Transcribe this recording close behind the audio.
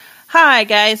Hi,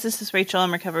 guys. This is Rachel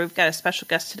in Recovery. We've got a special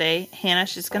guest today, Hannah.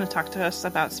 She's going to talk to us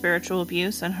about spiritual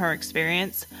abuse and her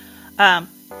experience.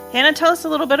 Hannah, tell us a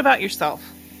little bit about yourself.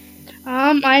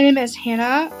 My name is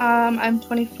Hannah. I'm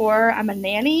 24. I'm a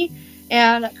nanny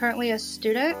and currently a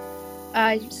student.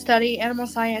 I study animal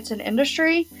science and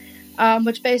industry,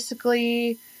 which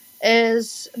basically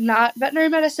is not veterinary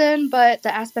medicine, but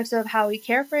the aspects of how we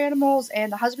care for animals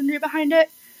and the husbandry behind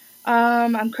it.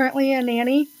 I'm currently a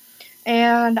nanny,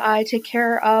 and I take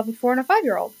care of a 4 and a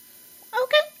 5-year-old.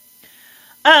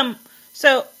 Okay.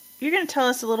 So you're going to tell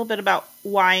us a little bit about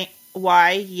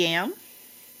YWAM?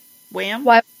 WAM?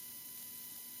 Why?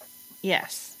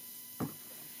 Yes.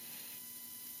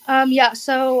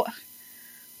 So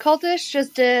Cultish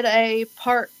just did a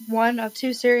part 1 of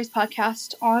 2 series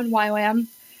podcast on YWAM.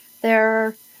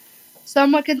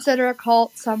 Some would consider a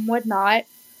cult, some would not.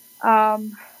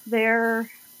 They're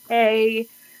a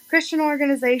Christian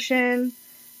organization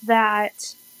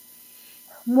that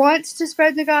wants to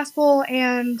spread the gospel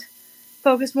and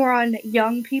focus more on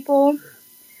young people.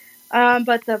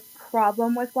 But the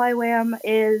problem with YWAM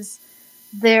is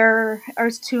there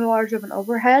is too large of an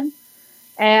overhead,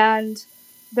 and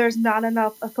there's not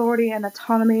enough authority and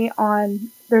autonomy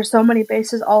there's so many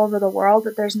bases all over the world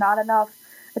that there's not enough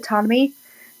autonomy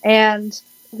and,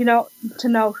 to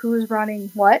know who's running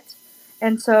what.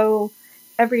 And so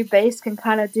every base can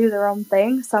kind of do their own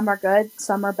thing. Some are good,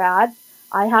 some are bad.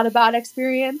 I had a bad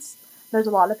experience. There's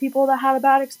a lot of people that had a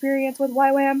bad experience with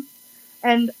YWAM.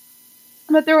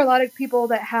 But there were a lot of people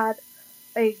that had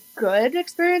a good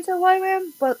experience at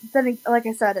YWAM. But then, like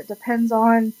I said, it depends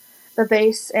on the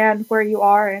base and where you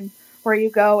are and where you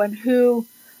go and who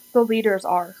the leaders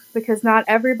are, because not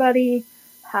everybody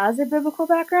has a biblical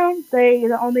background.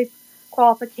 The only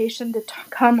qualification to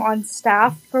come on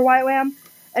staff for YWAM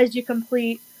is you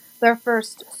complete their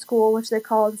first school, which they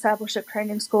call Discipleship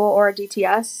Training School, or a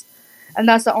DTS, and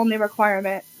that's the only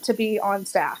requirement to be on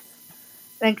staff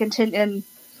and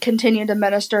continue to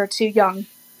minister to young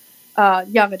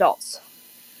adults.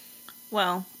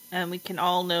 Well, we can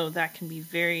all know that can be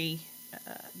very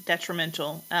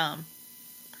detrimental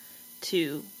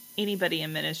to anybody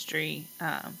in ministry.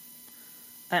 And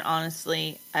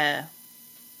honestly, I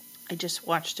just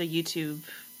watched a YouTube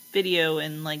video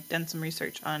and done some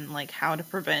research on how to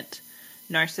prevent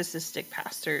narcissistic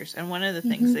pastors. And one of the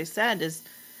things they said is,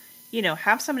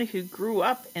 have somebody who grew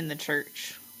up in the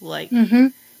church,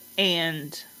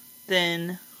 and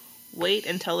then wait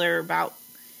until they're about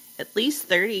at least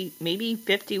 30, maybe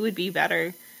 50 would be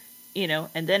better, and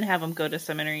then have them go to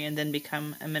seminary and then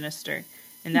become a minister.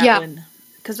 And that would,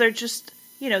 because they're just,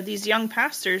 these young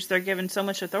pastors, they're given so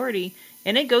much authority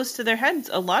and it goes to their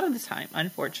heads a lot of the time,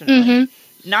 unfortunately.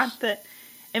 Not that,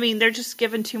 they're just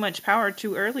given too much power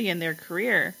too early in their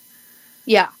career.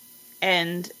 Yeah.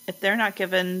 And if they're not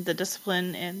given the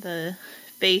discipline and the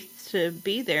faith to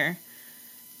be there,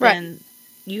 then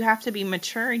you have to be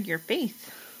mature in your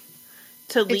faith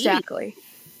to lead.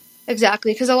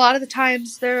 Exactly. Because a lot of the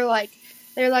times they like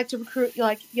to recruit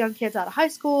young kids out of high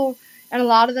school, and a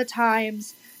lot of the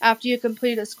times after you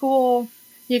complete a school,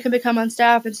 you can become on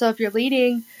staff. And so if you're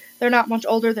leading, they're not much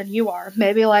older than you are,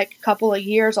 maybe a couple of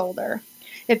years older.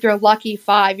 If you're lucky,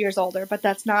 5 years older, but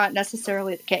that's not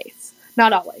necessarily the case.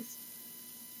 Not always.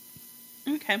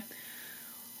 Okay.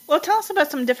 Well, tell us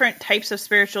about some different types of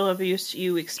spiritual abuse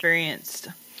you experienced.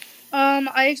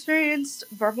 I experienced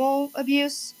verbal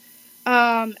abuse,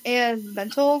 and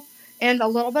mental, and a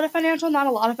little bit of financial. Not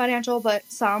a lot of financial,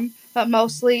 but some. But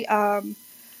mostly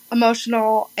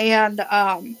emotional and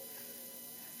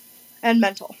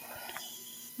mental.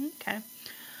 Okay.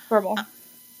 Verbal.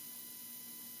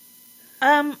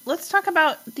 Let's talk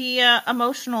about the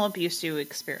emotional abuse you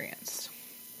experienced.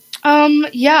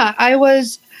 I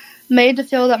was made to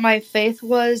feel that my faith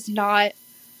was not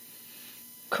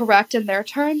correct in their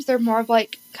terms. They're more of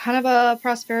kind of a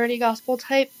prosperity gospel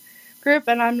type group,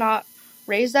 and I'm not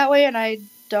raised that way, and I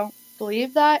don't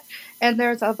believe that. And they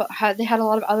had a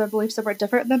lot of other beliefs that were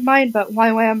different than mine, but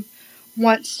YWAM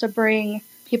wants to bring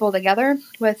people together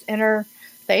with inner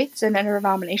faiths and inner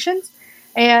denominations,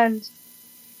 and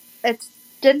it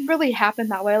didn't really happen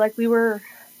that way. We were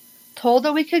told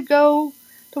that we could go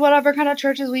to whatever kind of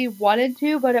churches we wanted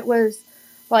to, but it was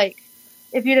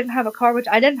if you didn't have a car, which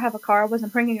I didn't have a car, I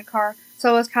wasn't bringing a car, so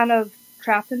I was kind of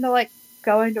trapped into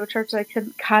going to a church that I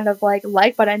couldn't kind of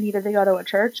but I needed to go to a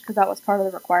church because that was part of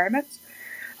the requirements.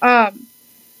 But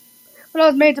I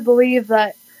was made to believe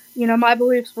that my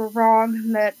beliefs were wrong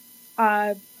and that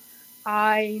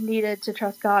I needed to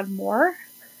trust God more,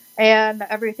 and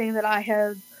everything that I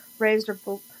had raised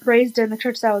in the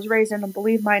church that I was raised in and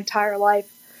believed my entire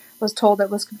life was told it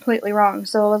was completely wrong.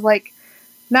 So it was like,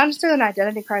 not necessarily an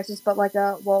identity crisis, but like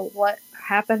a, well, what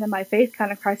happened in my faith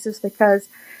kind of crisis, because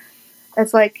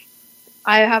it's like,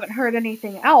 I haven't heard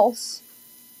anything else,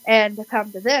 and to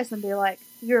come to this and be like,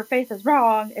 your faith is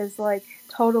wrong, is like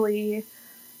totally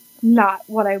not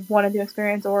what I wanted to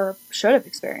experience or should have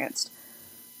experienced.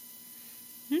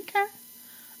 Okay.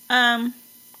 Can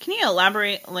you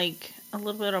elaborate like a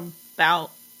little bit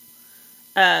about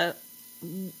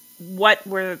what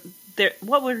were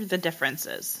the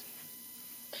differences?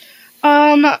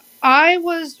 I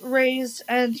was raised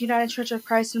in United Church of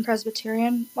Christ and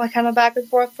Presbyterian, like kind of back and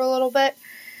forth for a little bit.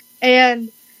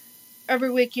 And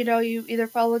every week, you either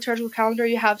follow the liturgical calendar,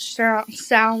 you have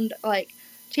sound like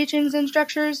teachings and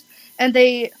structures, and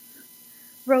they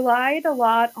relied a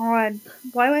lot on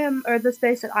YWAM, or the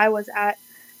space that I was at,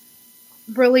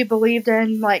 really believed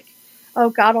in like, oh,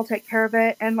 God will take care of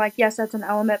it, and like, yes, that's an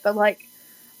element, but like,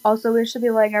 also we should be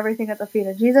laying everything at the feet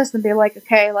of Jesus and be like,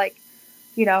 okay, like,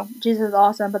 Jesus is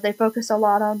awesome, but they focus a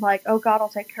lot on like, oh, God will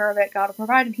take care of it, God will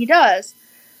provide, and He does,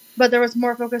 but there was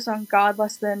more focus on God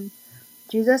less than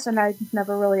Jesus, and I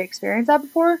never really experienced that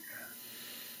before.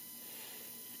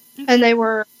 And they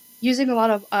were using a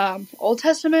lot of Old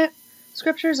Testament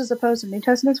scriptures as opposed to New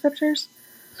Testament scriptures.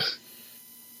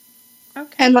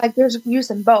 Okay. And like, there's use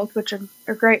in both, which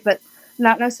are great, but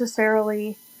not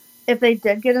necessarily. If they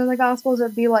did get in the Gospels,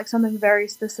 it'd be like something very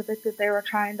specific that they were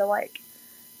trying to like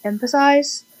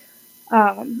emphasize.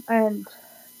 And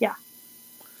yeah.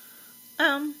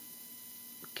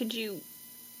 Could you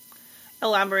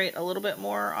elaborate a little bit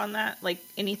more on that? Like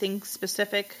anything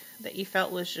specific that you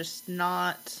felt was just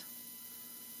not...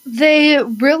 They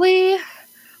really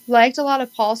liked a lot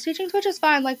of Paul's teachings, which is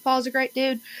fine. Like, Paul's a great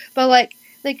dude, but like,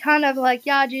 they kind of like,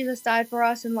 yeah, Jesus died for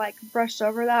us, and like brushed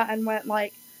over that and went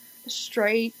like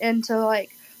straight into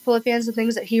like Philippians and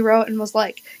things that he wrote, and was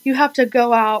like, you have to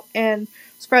go out and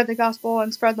spread the gospel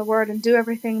and spread the word and do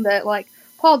everything that like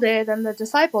Paul did and the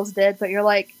disciples did. But you're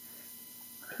like,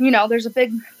 there's a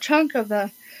big chunk of the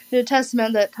New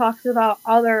Testament that talks about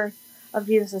other of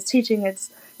Jesus' teaching.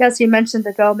 It's, yes, he mentioned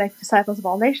to go make disciples of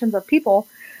all nations of people,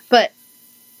 but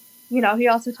he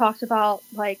also talked about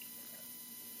like,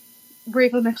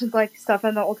 briefly mentions like stuff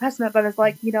in the Old Testament, but it's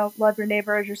like, love your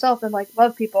neighbor as yourself, and like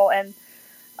love people, and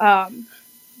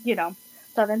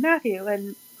stuff in Matthew,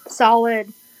 and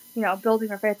solid, building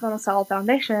your faith on a solid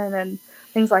foundation and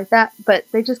things like that. But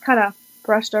they just kind of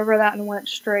brushed over that and went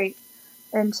straight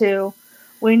into,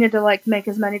 we need to like make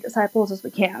as many disciples as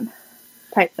we can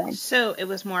type thing. So it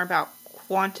was more about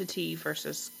quantity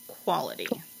versus quality.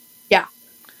 Yeah.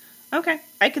 Okay,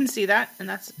 I can see that, and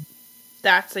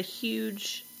that's a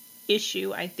huge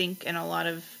issue, I think, in a lot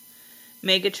of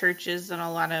mega churches and a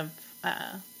lot of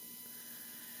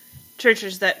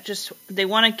churches that just, they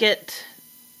want to get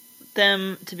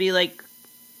them to be like,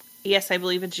 yes, I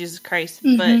believe in Jesus Christ,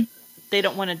 but they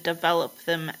don't want to develop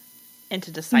them into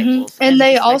disciples. And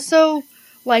they also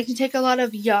like to take a lot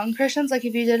of young Christians. Like,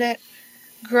 if you didn't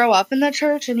grow up in the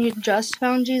church and you just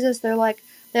found Jesus, they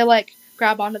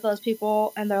grab onto those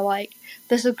people and they're like,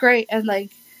 this is great, and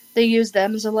like they use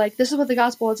them as like, this is what the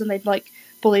gospel is, and they'd like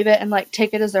believe it and like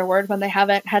take it as their word when they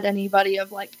haven't had anybody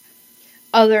of like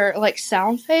other like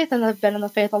sound faith and have been in the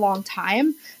faith a long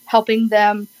time helping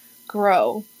them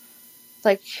grow.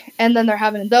 Like, and then they're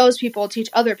having those people teach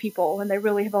other people when they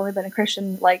really have only been a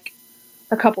Christian like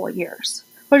a couple of years.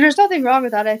 Which, there's nothing wrong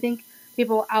with that. I think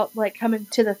people out like coming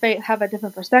to the faith have a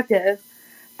different perspective,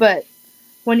 but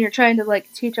when you're trying to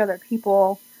like teach other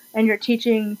people and you're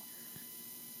teaching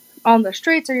on the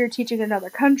streets or you're teaching in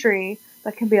another country,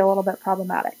 that can be a little bit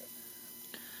problematic.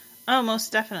 Oh,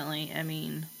 most definitely. I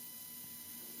mean,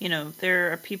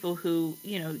 there are people who,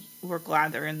 we're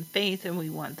glad they're in faith and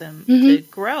we want them to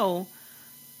grow,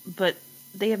 but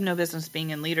they have no business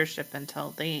being in leadership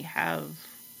until they have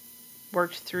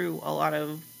worked through a lot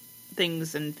of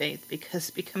things in faith,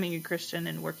 because becoming a Christian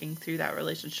and working through that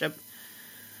relationship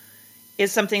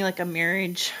is something like a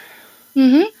marriage,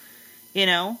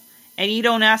 and you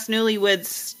don't ask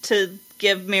newlyweds to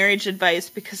give marriage advice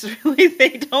because really they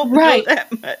don't know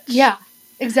that much. Yeah,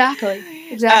 exactly.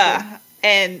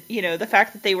 And, the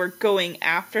fact that they were going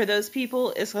after those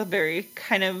people is a very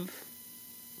kind of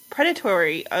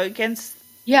predatory against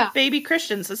baby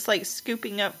Christians. It's like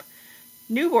scooping up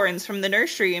newborns from the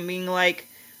nursery and being like,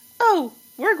 oh,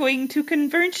 we're going to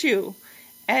convert you,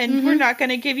 and we're not going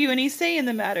to give you any say in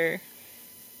the matter.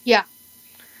 Yeah.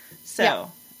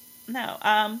 So,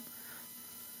 no.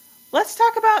 Let's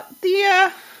talk about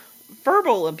the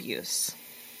verbal abuse.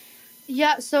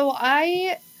 Yeah, so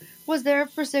I was there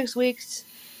for 6 weeks,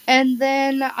 and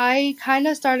then I kind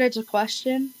of started to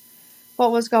question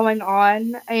what was going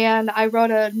on, and I wrote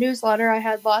a newsletter. I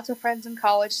had lots of friends in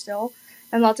college still,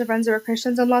 and lots of friends who are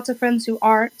Christians, and lots of friends who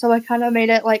aren't, so I kind of made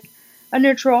it like a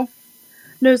neutral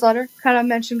newsletter, kind of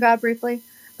mentioned God briefly,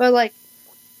 but like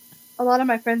a lot of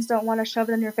my friends don't want to shove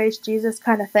it in your face Jesus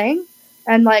kind of thing,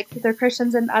 and like they're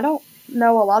Christians, and I don't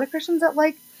know a lot of Christians that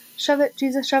like shove it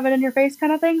in your face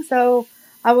kind of thing, so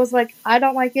I was like, I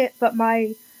don't like it, but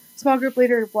my small group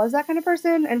leader was that kind of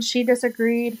person, and she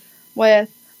disagreed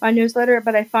with my newsletter,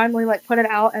 but I finally like put it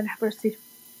out and received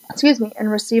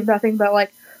nothing but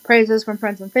like praises from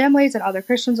friends and families, and other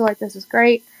Christians are like, this is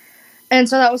great. And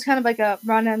so that was kind of like a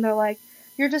run in. They're like,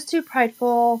 you're just too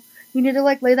prideful. You need to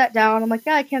like lay that down. I'm like,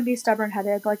 yeah, I can be stubborn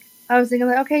headed. Like I was thinking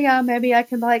like, okay, yeah, maybe I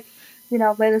can like,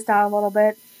 lay this down a little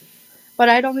bit. But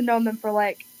I'd only known them for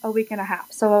like a week and a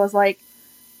half. So I was like,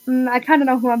 I kind of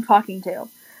know who I'm talking to.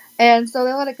 And so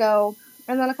they let it go.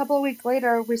 And then a couple of weeks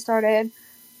later, we started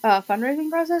a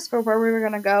fundraising process for where we were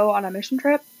going to go on a mission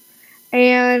trip.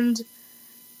 And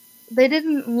they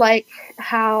didn't like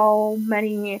how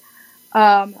many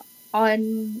numbered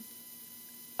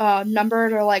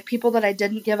or like people that I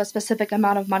didn't give a specific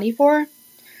amount of money for.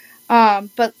 And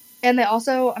they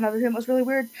also, another thing that was really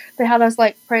weird, they had us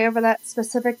like pray over that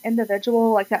specific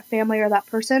individual, like that family or that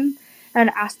person,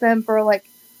 and ask them for like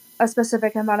a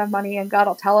specific amount of money, and God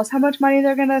will tell us how much money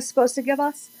they're supposed to give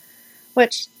us,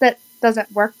 which that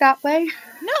doesn't work that way.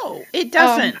 No, it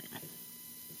doesn't.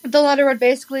 The letter would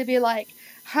basically be like,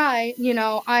 hi,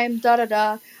 I'm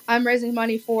da-da-da, I'm raising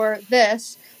money for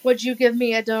this, would you give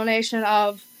me a donation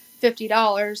of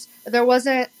 $50?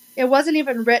 It wasn't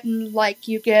even written like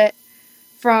you get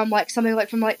from like something like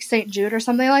from like St. Jude or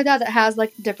something like that has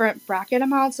like different bracket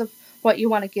amounts of what you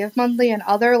want to give monthly, and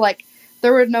other, like,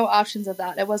 there were no options of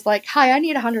that. It was like, hi, I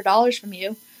need $100 from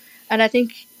you, and I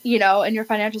think, in your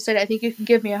financial state, I think you can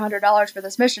give me $100 for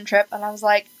this mission trip. And I was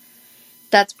like,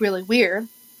 that's really weird.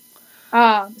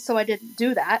 So I didn't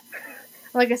do that.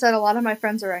 Like I said, a lot of my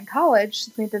friends are in college.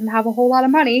 They didn't have a whole lot of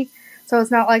money. So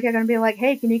it's not like I'm going to be like,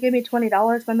 hey, can you give me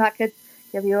 $20 when that could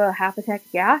give you a half a tank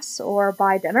of gas or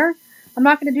buy dinner? I'm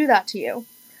not going to do that to you.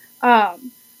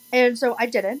 And so I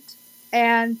didn't.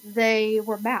 And they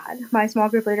were mad. My small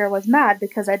group leader was mad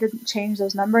because I didn't change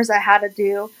those numbers. I had to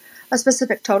do a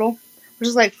specific total, which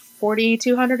is like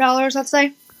 $4,200, let's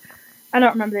say. I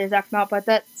don't remember the exact amount, but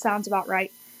that sounds about right.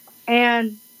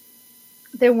 And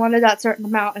they wanted that certain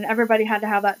amount, and everybody had to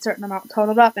have that certain amount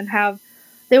totaled up and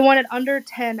they wanted under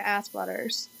 10 ask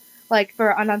letters, like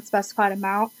for an unspecified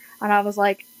amount. And I was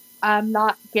like, I'm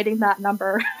not getting that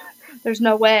number. There's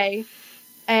no way.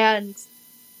 And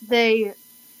they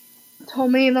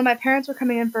told me that my parents were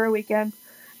coming in for a weekend,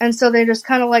 and so they just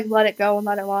kind of like let it go and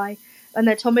let it lie. And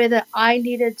they told me that I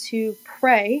needed to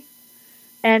pray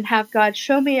and have God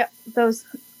show me those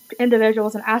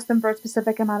individuals and ask them for a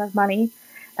specific amount of money.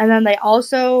 And then they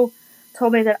also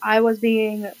told me that I was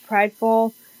being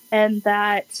prideful and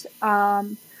that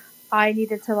I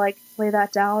needed to like lay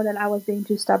that down, and I was being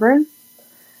too stubborn.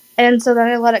 And so then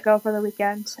I let it go for the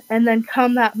weekend. And then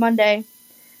come that Monday,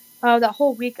 that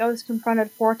whole week I was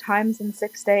confronted 4 times in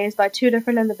 6 days by 2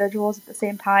 different individuals at the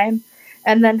same time,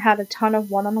 and then had a ton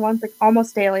of one-on-ones, like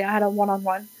almost daily. I had a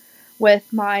one-on-one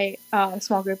with my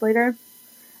small group leader.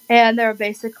 And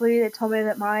they told me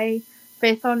that my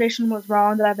faith foundation was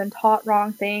wrong, that I've been taught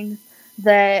wrong things,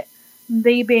 that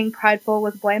me being prideful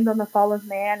was blamed on the fall of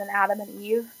man and Adam and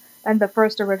Eve and the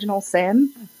first original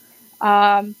sin.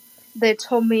 They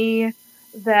told me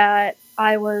that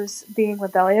I was being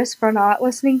rebellious for not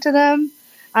listening to them.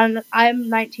 And I'm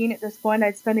 19 at this point.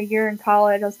 I'd spent a year in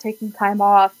college. I was taking time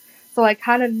off. So I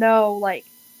kind of know, like,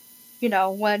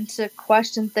 when to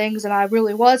question things, and I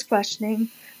really was questioning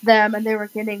them, and they were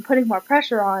putting more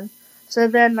pressure on. So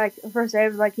then, like, the first day I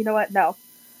was like, you know what, no.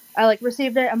 I, like,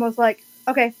 received it and was like,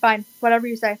 okay, fine, whatever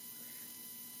you say.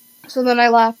 So then I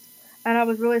left, and I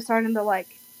was really starting to, like,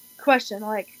 question,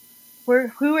 like,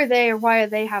 who are they, or why do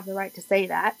they have the right to say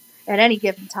that at any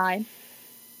given time?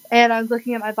 And I was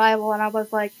looking at my Bible, and I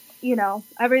was like,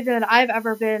 everything that I've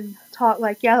ever been taught,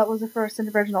 like, yeah, that was the first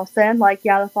and original sin, like,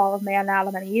 yeah, the fall of man,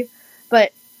 Adam and Eve,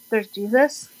 but there's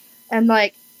Jesus, and,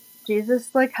 like,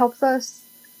 Jesus, like, helps us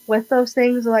with those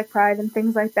things, like pride and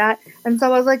things like that. And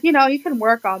so I was like, you can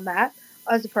work on that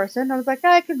as a person. I was like,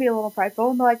 I could be a little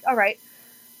prideful. And they're like, all right.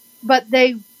 But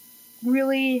they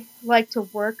really like to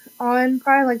work on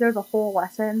pride. Like, there's a whole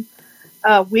lesson,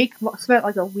 spent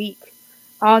like a week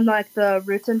on like the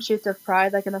roots and shoots of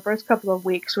pride, like in the first couple of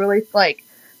weeks, really like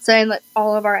saying that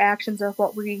all of our actions of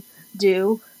what we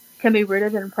do can be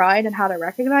rooted in pride and how to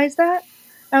recognize that.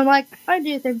 And like, I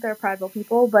do think they're prideful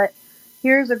people, but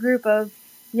here's a group of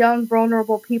young,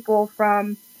 vulnerable people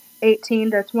from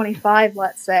 18 to 25,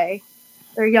 let's say,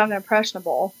 they're young and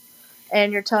impressionable,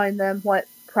 and you're telling them what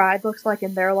pride looks like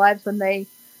in their lives when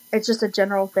it's just a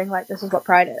general thing, like, this is what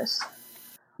pride is.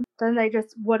 Then they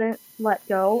just wouldn't let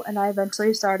go, and I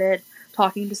eventually started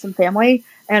talking to some family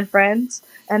and friends,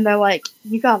 and they're like,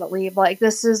 you gotta leave. Like,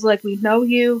 this is, like, we know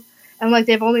you, and, like,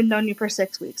 they've only known you for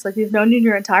 6 weeks. Like, we've known you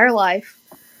your entire life.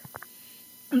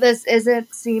 This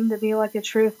isn't seem to be, like, a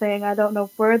true thing. I don't know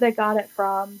where they got it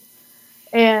from.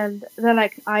 And then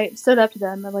I stood up to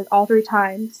them, like, all 3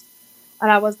 times,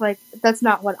 and I was like, that's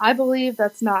not what I believe.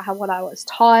 That's not what I was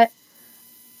taught.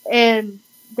 And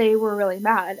they were really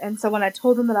mad. And so when I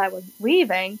told them that I was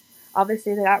leaving,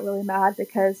 obviously they got really mad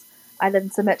because I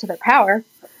didn't submit to their power.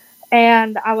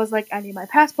 And I was like, I need my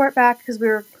passport back, because we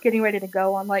were getting ready to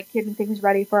go on, like, getting things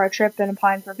ready for our trip and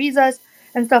applying for visas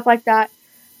and stuff like that.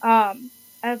 I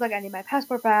was like, I need my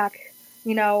passport back.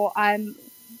 I'm,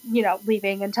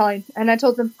 leaving, and I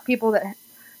told them people that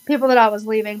I was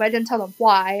leaving, but I didn't tell them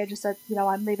why. I just said,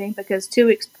 I'm leaving because 2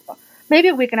 weeks, maybe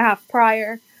a week and a half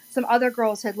prior, some other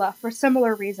girls had left for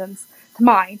similar reasons to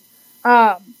mine.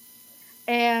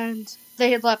 And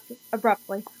they had left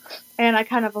abruptly, and I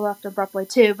kind of left abruptly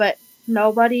too, but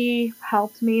nobody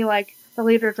helped me. Like, the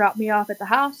leader dropped me off at the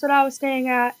house that I was staying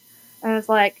at, and it's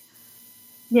like,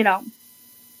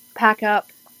 pack up.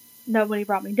 Nobody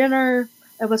brought me dinner.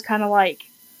 It was kind of like,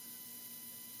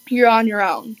 you're on your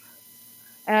own.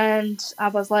 And I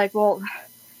was like, well,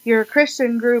 you're a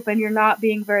Christian group, and you're not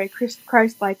being very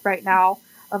Christ-like right now,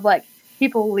 of, like,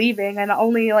 people leaving, and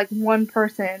only, like, one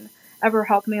person ever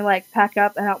helped me, like, pack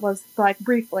up, and it was, like,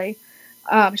 briefly.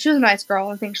 She was a nice girl.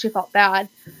 I think she felt bad,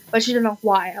 but she didn't know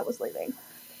why I was leaving.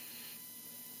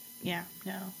 Yeah,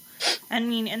 no. I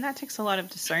mean, and that takes a lot of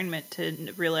discernment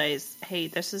to realize, hey,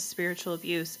 this is spiritual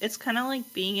abuse. It's kind of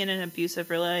like being in an abusive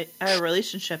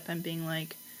relationship and being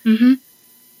like,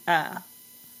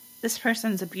 this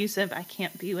person's abusive. I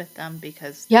can't be with them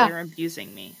because they're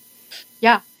abusing me.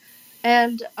 Yeah.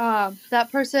 And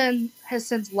that person has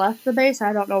since left the base.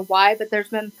 I don't know why, but there's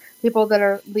been people that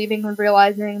are leaving and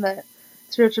realizing that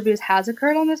spiritual abuse has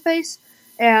occurred on this base.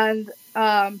 And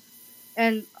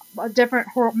different,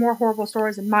 more horrible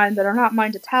stories than mine that are not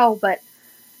mine to tell, but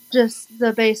just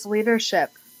the base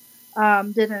leadership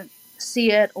didn't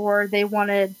see it, or they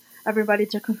wanted everybody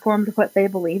to conform to what they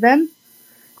believe in.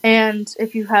 And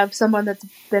if you have someone that's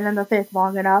been in the faith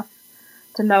long enough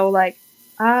to know, like,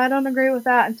 I don't agree with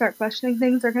that, and start questioning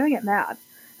things, they're going to get mad.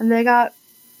 And they got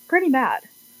pretty mad.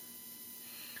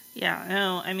 Yeah,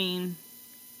 no, I mean,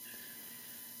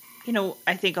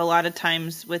 I think a lot of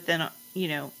times within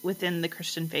the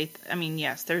Christian faith, I mean,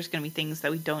 yes, there's going to be things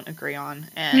that we don't agree on,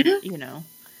 and,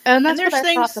 And that's what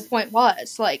I thought the point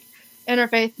was. Like,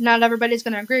 interfaith, not everybody's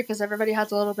going to agree, because everybody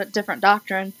has a little bit different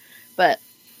doctrine, but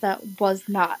that was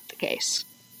not the case.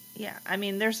 Yeah, I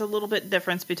mean, there's a little bit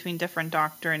difference between different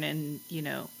doctrine and,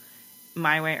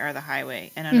 my way or the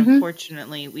highway. And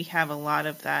unfortunately, we have a lot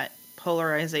of that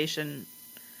polarization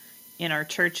in our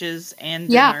churches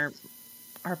and in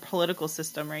our political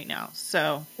system right now.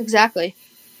 So exactly.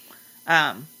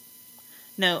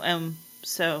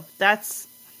 So that's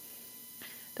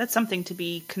something to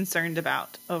be concerned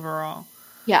about overall.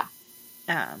 Yeah.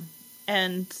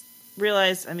 And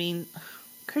realize, I mean,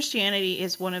 Christianity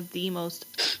is the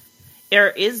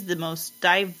most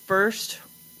diverse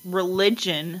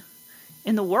religion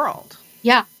in the world.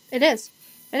 Yeah, it is.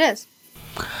 It is.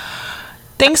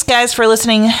 Thanks, guys, for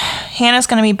listening. Hannah's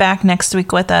going to be back next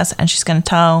week with us, and she's going to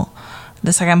tell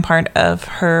the second part of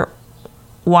her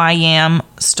YWAM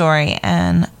story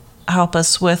and help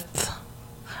us with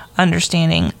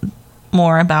understanding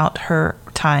more about her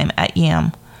time at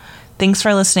YWAM. Thanks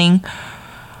for listening.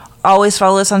 Always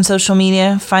follow us on social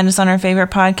media. Find us on our favorite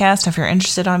podcast. If you're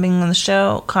interested in being on the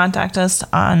show, contact us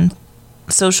on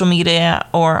social media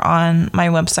or on my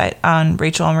website on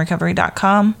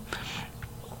rachelandrecovery.com.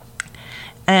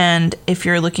 And if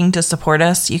you're looking to support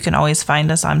us, you can always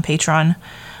find us on Patreon.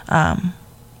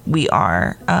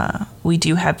 We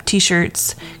do have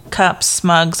t-shirts, cups,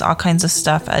 mugs, all kinds of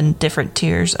stuff, and different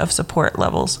tiers of support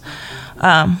levels.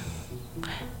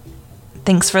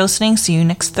 Thanks for listening. See you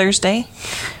next Thursday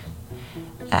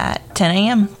at 10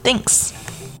 a.m. Thanks.